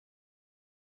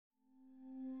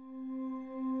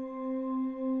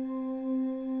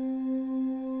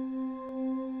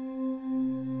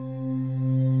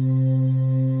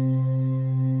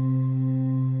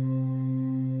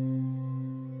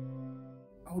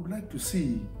would like to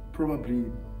see probably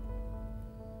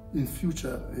in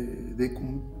future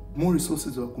more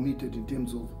resources are committed in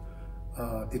terms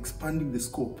of expanding the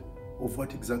scope of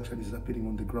what exactly is happening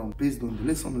on the ground based on the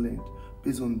lesson learned,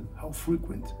 based on how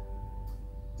frequent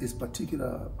this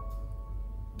particular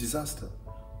disaster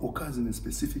occurs in a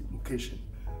specific location,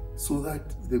 so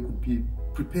that they could be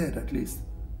prepared at least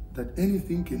that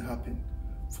anything can happen.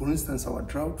 For instance, our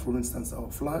drought, for instance,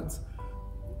 our floods.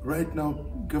 Right now,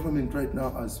 government right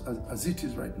now, as it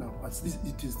is right now, as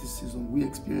it is this season, we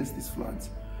experience these floods.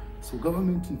 So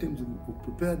government, in terms of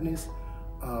preparedness,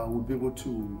 will be able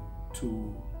to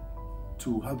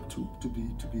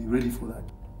be ready for that.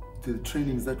 The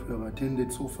trainings that we have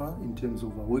attended so far, in terms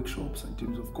of our workshops, in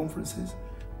terms of conferences,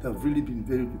 they have really been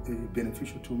very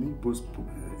beneficial to me, both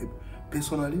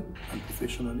personally and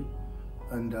professionally.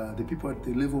 And the people at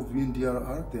the level of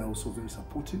UNDRR, they are also very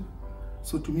supportive.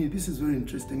 So to me, this is very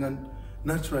interesting, and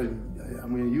naturally,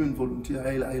 I'm a UN volunteer.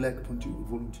 I like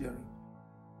volunteering.